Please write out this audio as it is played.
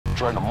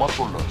trying to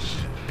muscle us.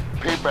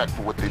 Payback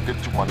for what they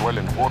did to Manuel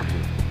and Jorge.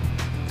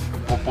 The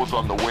popo's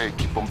on the way.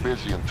 Keep them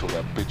busy until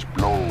that bitch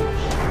blows.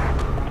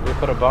 We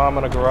put a bomb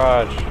in a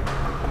garage.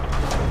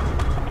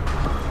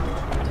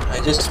 I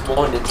just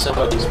spawned in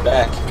somebody's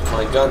back.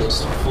 My gun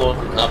is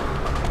floating up.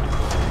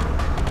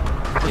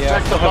 Yeah,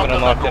 I still haven't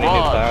unlocked any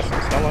new classes.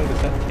 How long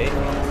does that take?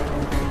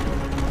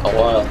 A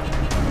while.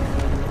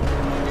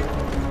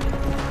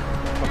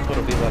 Hopefully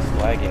it'll be less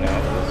laggy now.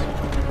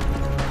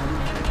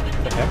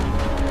 What the heck?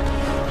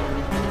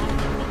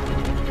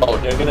 Oh,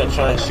 they're gonna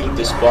try and shoot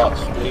this box.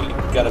 We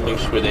gotta make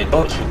sure they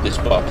don't shoot this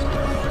box.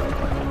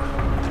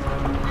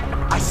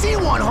 I see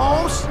one,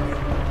 Holmes!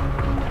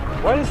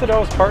 Why is it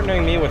always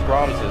partnering me with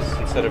Ramses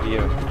instead of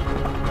you?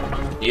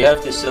 You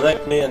have to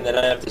select me and then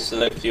I have to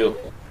select you.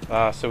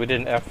 So we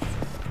didn't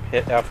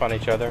hit F on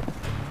each other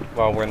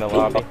while we're in the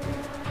lobby?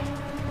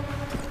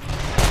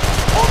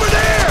 Over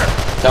there!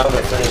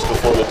 Timer finished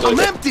before we click I'm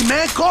empty,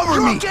 man!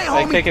 Cover me! Okay,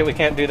 I take it we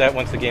can't do that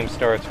once the game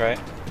starts, right?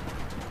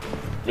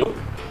 Nope.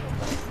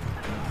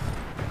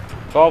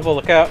 Volvo,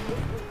 look out!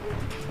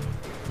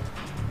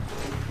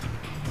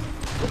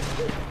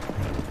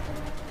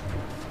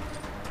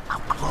 I'm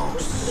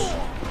close.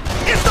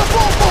 It's the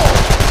Volvo!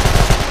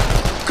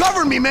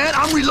 Cover me, man!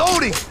 I'm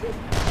reloading!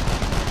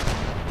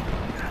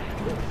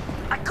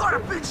 I got a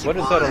bitch. What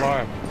is that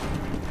alarm?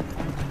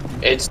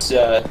 It's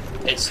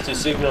to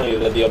signal you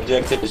that the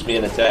objective is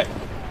being attacked.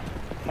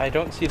 I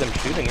don't see them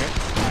shooting it.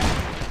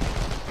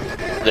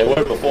 They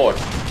were before.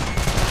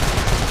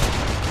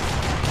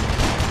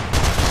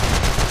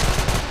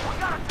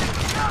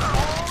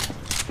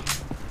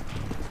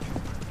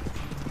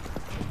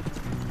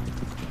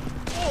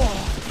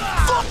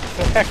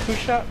 The heck, who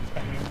shot?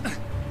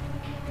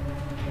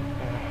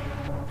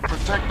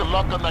 Protect the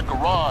lock on that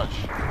garage.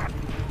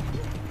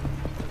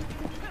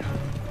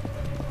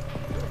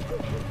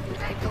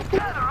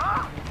 Together,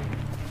 huh?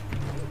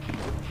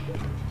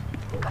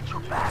 Got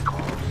your back,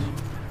 Holmes.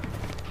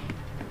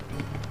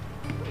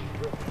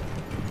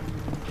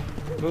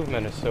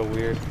 Movement is so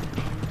weird.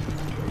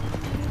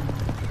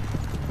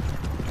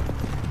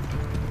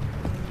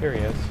 Here he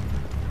is.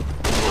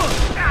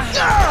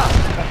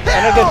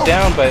 And I get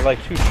down by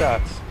like 2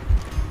 shots.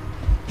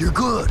 You're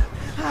good.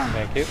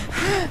 Thank you.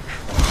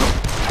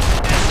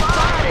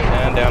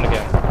 And down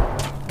again.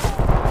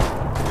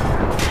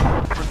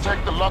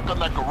 Protect the lock on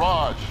that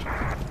garage.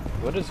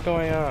 What is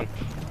going on?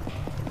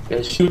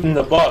 They're shooting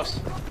the box.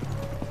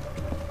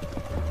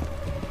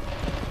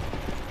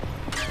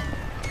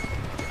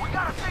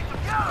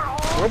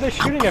 Where are they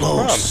shooting it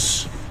from?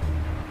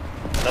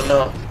 I don't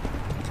know.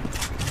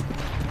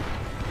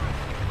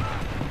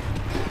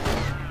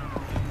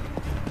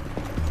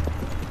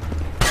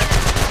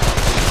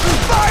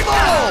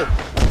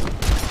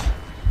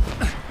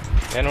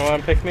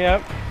 Anyone pick me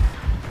up?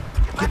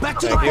 Get back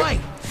to the fight.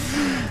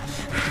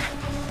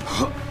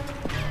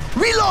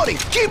 Reloading!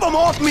 Keep him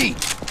off me!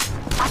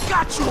 I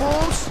got you,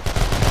 Holmes!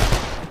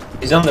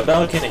 He's on the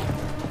balcony.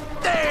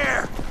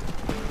 There!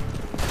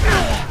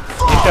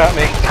 He shot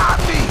me. They got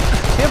me! Do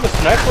you have a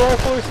sniper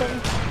rifle or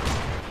something?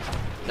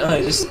 No,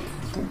 he just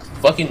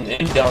fucking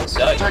aimed down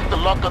sight. Protect the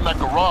lock on that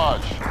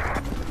garage.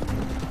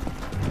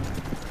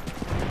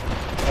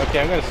 Okay,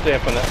 I'm gonna stay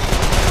up on that.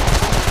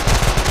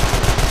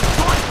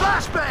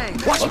 Flashbang!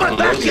 Watch my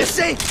back, you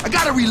say? I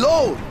gotta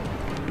reload!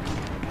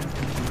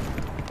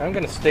 I'm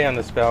gonna stay on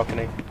this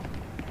balcony.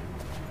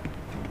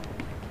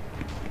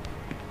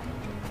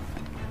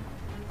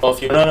 Oh, if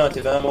you run out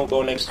of ammo,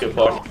 go next to your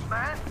party.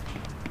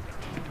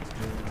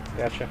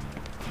 Gotcha.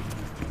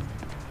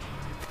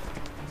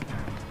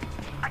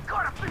 I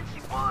got a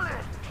bitchy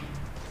bullet!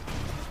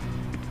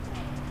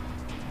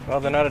 Well,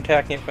 they're not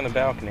attacking it from the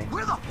balcony.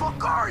 Where the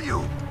fuck are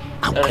you?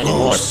 I'm Not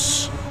anymore.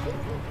 close.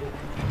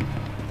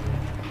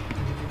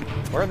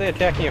 Where are they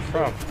attacking it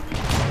from?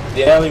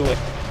 The alleyway.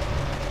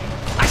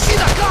 I see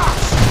the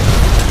cops!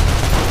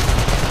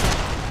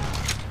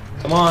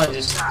 Come on,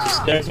 just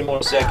 30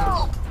 more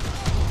seconds.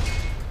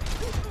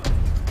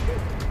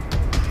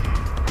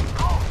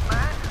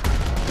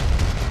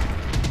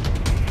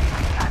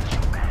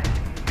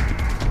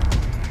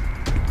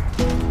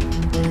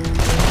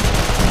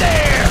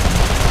 There!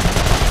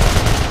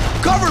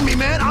 Cover me,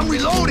 man! I'm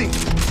reloading!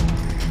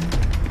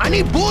 I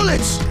need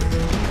bullets!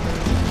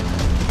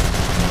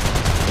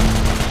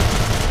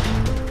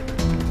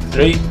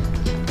 3, 2,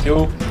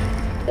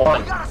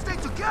 1. We gotta stay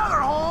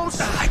together,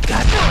 Holmes! I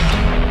got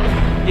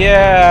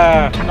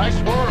Yeah! Nice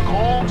work,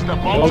 Holmes. That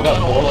You bomb all got got a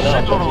whole blown up,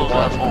 signal to but those you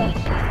assholes.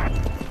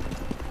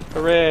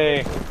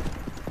 Hooray!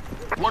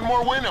 One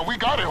more win and we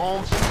got it,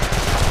 Holmes.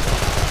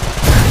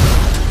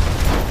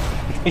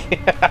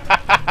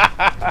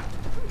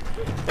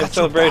 In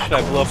celebration,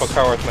 I blew up a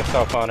car with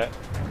myself on it.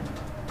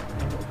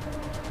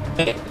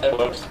 Hey, that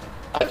works.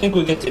 I think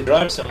we get to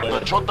drive somewhere.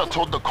 The Chota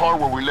towed the car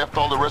where we left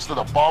all the rest of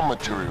the bomb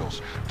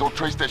materials. They'll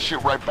trace that shit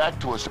right back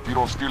to us if you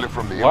don't steal it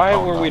from the Why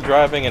impound were we lot.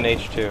 driving an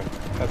H2?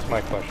 That's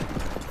my question.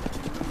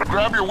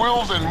 Grab your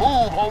wheels and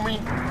move, homie.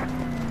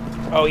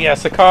 Oh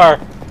yes, a car!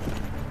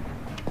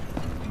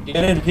 Get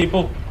in,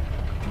 people.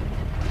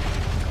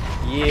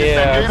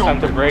 Yeah, it's time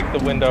to break the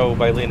window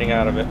by leaning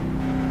out of it.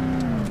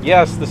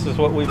 Yes, this is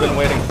what we've been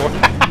waiting for.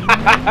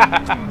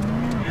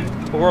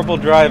 Horrible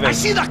driving. I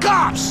see the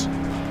cops!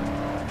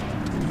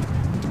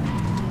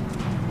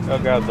 Oh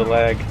god, the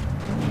lag.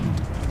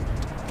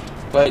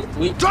 Wait,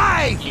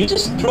 Drive! you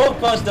just drove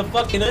past the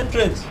fucking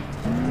entrance.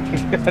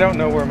 I don't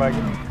know where my...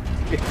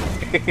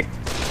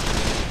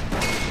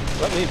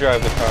 Let me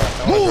drive the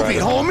car. Move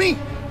it, homie!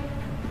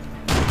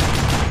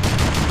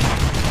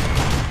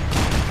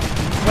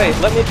 Wait,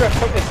 let me drive.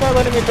 It's not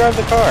letting me drive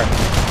the car.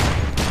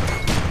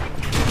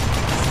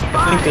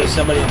 I think there's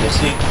somebody in the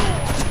seat.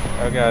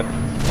 Oh god.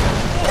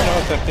 Oh no,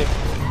 it's empty.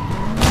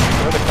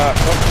 Where's the cop?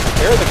 Oh,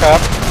 there's the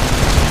cop.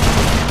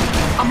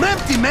 I'm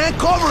empty, man.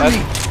 Cover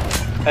me.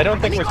 I don't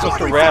think we're supposed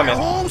to ram it.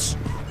 Holmes?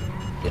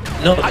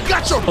 No, I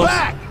got your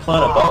back.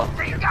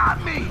 You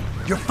got me.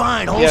 You're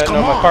fine, Holmes. Yeah, Come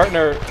no, my on.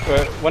 partner,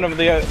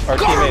 our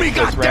teammates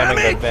was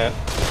ramming the vent.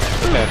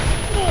 Okay.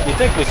 You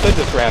think we could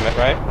just ram it,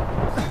 right?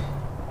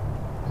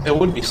 It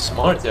would be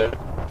smarter.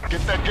 Get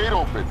that gate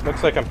open.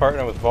 Looks like I'm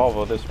partnering with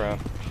Volvo this round.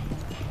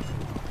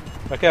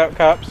 Look out,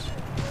 cops.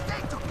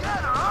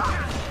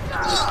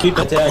 Just keep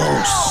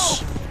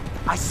attacking.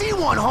 I see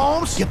one,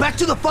 Holmes. Get back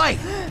to the fight.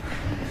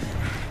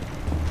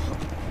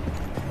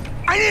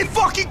 I need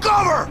fucking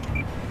cover.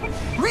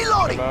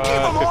 Reloading. Come Keep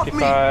him on, off me.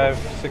 55,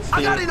 60,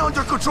 I got it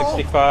under control.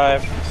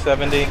 65,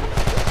 70, I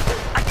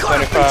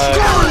got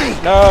 25.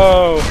 it.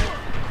 No!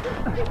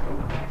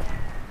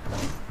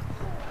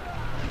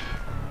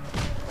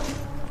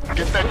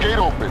 Get that gate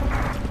open.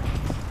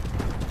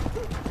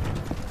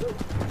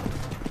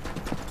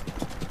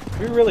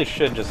 We really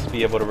should just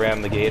be able to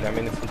ram the gate. I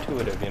mean, it's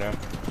intuitive, you know.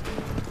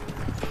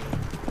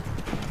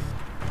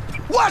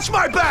 Watch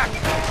my back.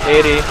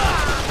 80.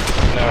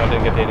 No, I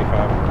didn't get to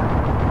 85.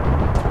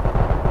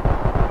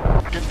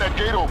 Get that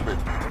gate open.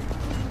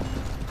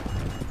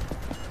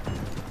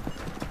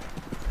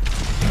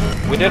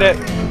 We did it.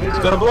 It's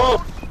gonna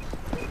blow.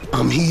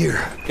 I'm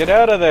here. Get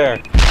out of there.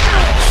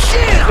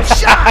 Shit, I'm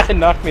shot. It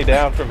knocked me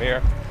down from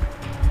here.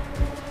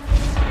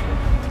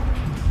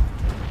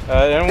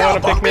 Anyone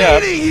want to pick me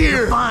up?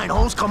 Here. Fine,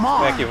 Holmes. Come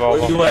on. Thank you, Where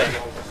Volvo. you at?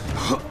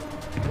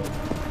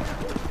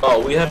 Oh,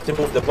 we have to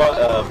move the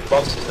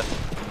boxes.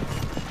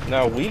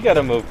 No, we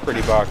gotta move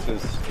pretty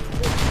boxes. You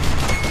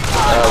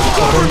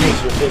can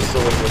use your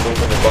pistol when you're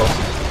moving the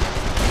boxes.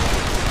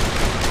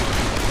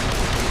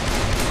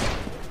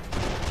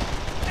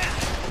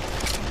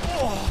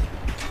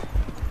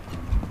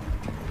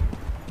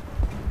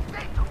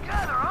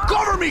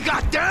 Cover me,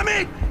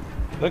 goddammit!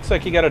 Looks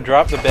like you gotta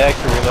drop the bag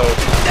to reload.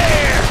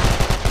 There!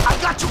 I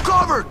got you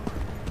covered!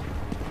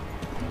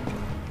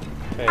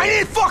 Okay. I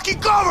need fucking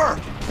cover!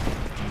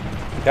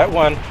 Got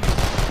one.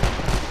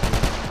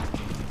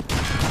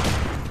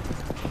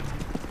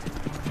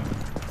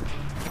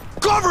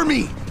 Cover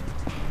me!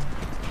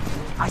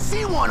 I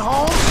see one,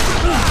 Holmes!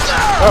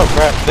 Oh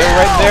crap, they're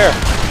right there.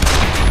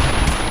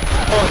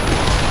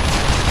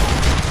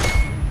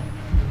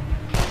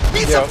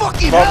 Need Yo, some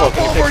fucking Volvo, help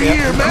can you over pick me up?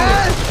 here,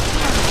 man!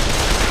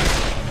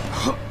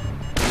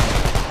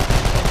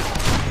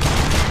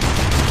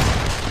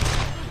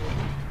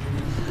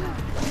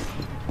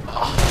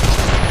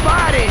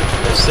 Body!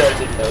 They're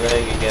starting the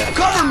leg again.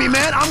 Cover me,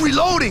 man! I'm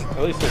reloading!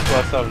 At least there's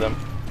less of them.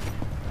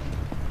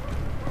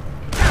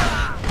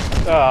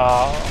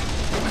 Oh.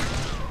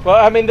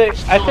 Well, I mean, I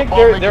think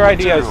their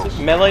idea is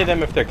melee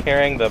them if they're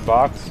carrying the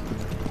box,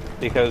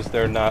 because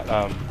they're not.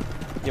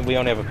 We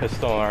only have a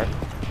pistol and aren't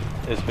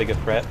as big a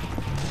threat.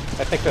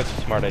 I think that's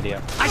a smart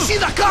idea. I see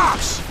the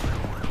cops!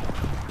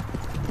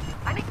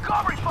 I need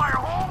covering fire,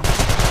 Holmes!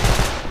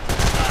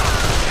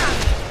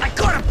 I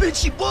got a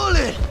bitchy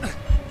bullet!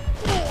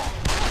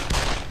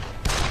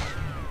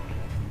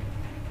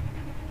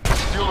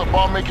 Steal the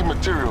bomb-making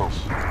materials.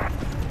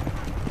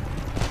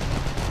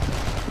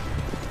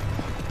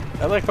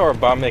 I like how our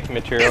bomb-making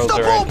materials It's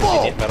the are in Volvo!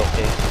 convenient metal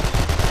case.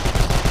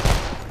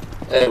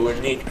 Hey, we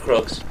need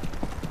crooks.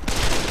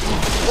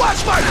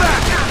 Watch my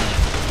back!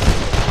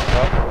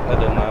 Oh, that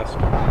didn't last.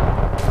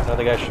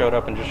 Another guy showed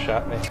up and just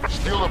shot me.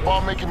 Steal the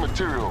bomb-making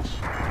materials.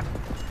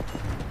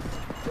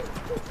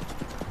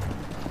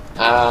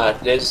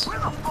 There's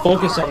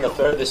focus on the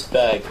furthest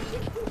bag.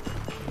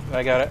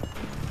 I got it.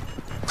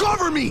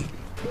 Cover me!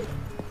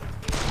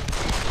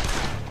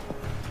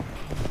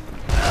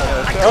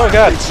 Oh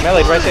god,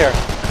 melee'd right there.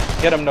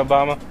 Get him,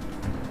 Obama.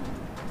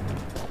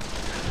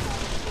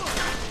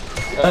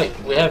 Hey,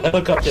 we have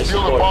helicopter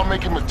Steal the support.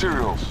 bomb-making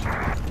materials.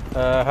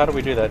 How do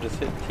we do that? Just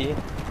hit T?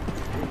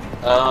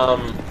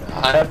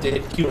 I have to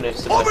hit Q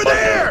next to my Over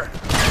partner. there!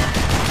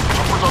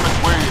 Chopper's on its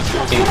way, it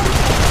says.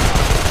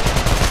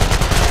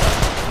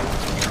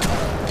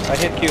 I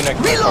hit Q next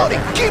to my Reloading!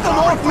 partner. Keep him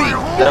off me!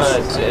 No,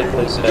 it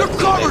was. You're Q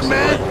covered, next to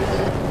man! mine.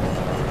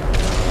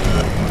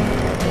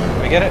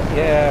 We get it?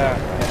 Yeah.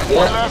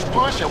 One last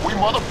push and we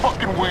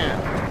motherfucking win.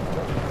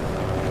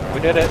 We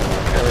did it.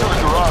 Get to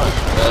the garage.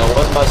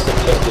 What must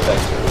objective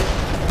actually?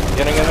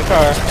 Getting in the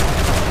car.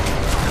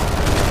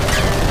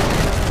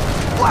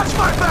 Watch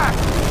my back!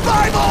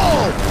 5-0!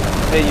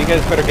 Hey, you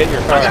guys better get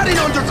your I car. got it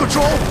under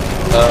control!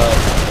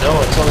 No,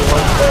 it's only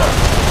one car.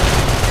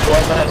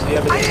 Whoever has the I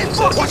evidence didn't says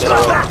fuck with get my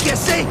out. back, you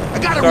see? I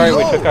gotta Sorry, we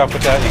reload. took off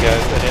without you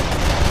guys. I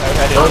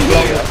didn't Don't see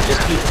you. go.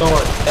 Just keep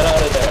going. Get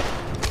out of there.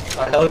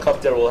 A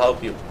helicopter will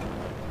help you.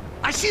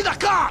 I see the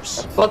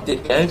cops. Fuck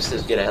did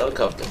gangsters get a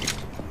helicopter?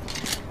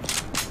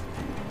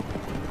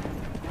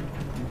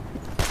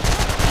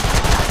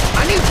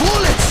 I need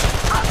bullets.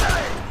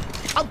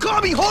 I'm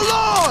coming. Hold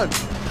on.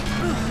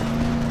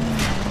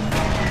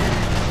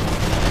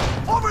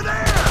 Over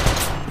there.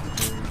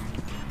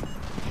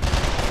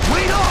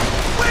 Wait up.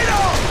 Wait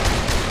up.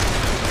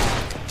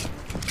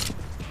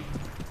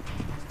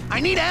 I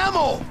need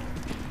ammo.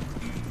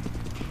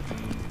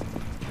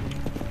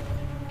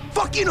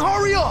 Fucking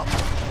hurry up.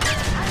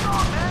 Hang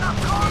on, man. I'm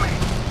coming.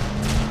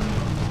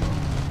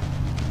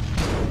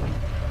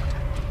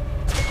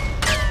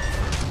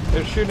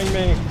 They're shooting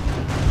me.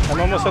 I'm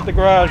almost at the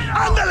garage.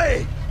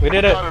 Ándale. We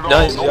did it. Got it all.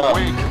 Nice No job.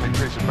 way can they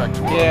trace it back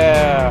to us.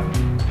 Yeah.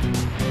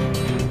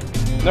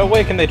 No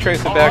way can they trace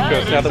it back to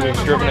us now that we've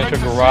driven into a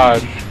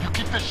garage You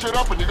keep this shit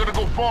up and you're gonna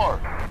go far.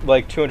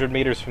 like 200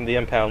 meters from the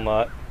impound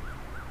lot.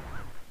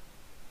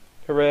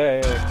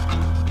 Hooray.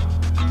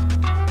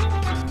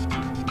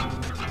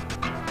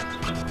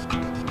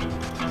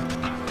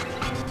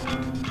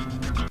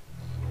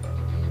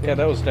 Yeah,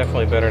 that was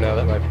definitely better now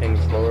that my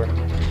ping's lower.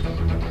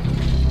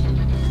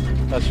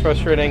 That's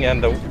frustrating,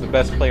 and the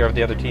best player of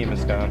the other team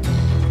is gone.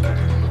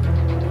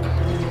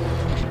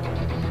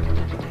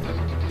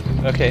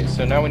 Okay,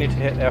 so now we need to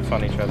hit F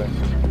on each other.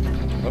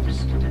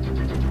 Oops.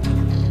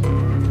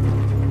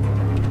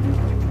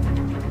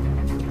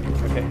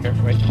 Okay, here,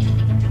 wait.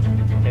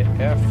 Hit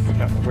F.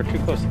 No, we're too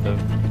close to the...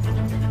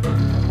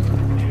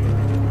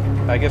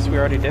 I guess we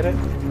already did it?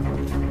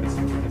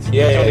 It's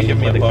only giving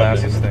me the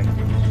glasses thing.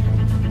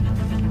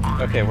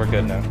 Okay, we're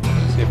good now.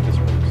 Let's see if this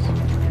works.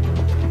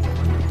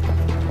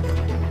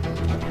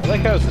 I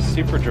like how it's a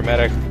super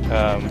dramatic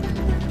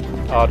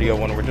audio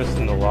when we're just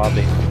in the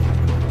lobby.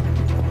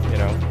 You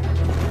know,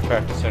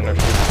 practicing our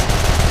shooting.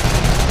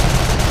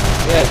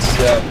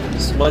 Yeah,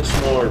 it's much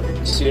more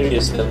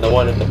serious than the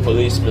one in the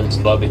policeman's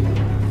lobby.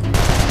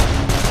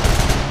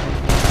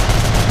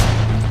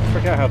 I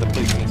forgot how the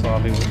policeman's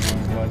lobby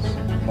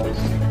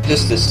was.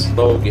 Just a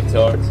slow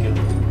guitar tune.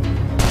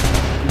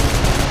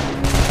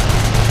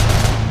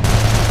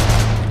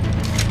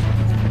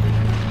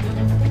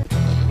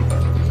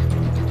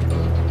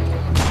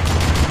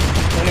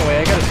 Anyway,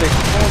 I gotta say,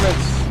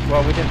 performance,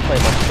 well, we didn't play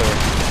much for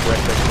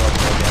DirectX 11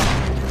 again.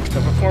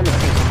 The performance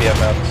seems to be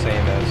about the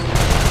same as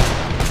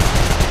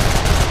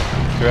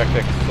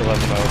DirectX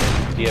 11 mode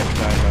and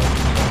DX9 mode.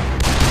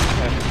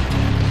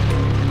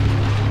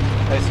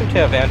 I seem to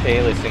have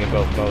anti-aliasing in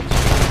both modes.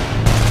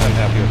 I'm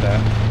happy with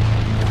that.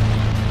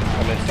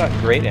 I mean, it's not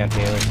great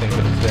anti-aliasing,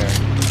 but it's there.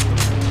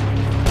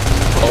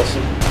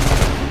 Awesome.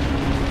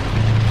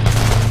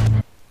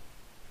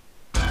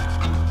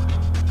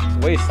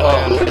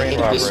 Wasteland Oh, train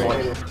this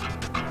robbery. one.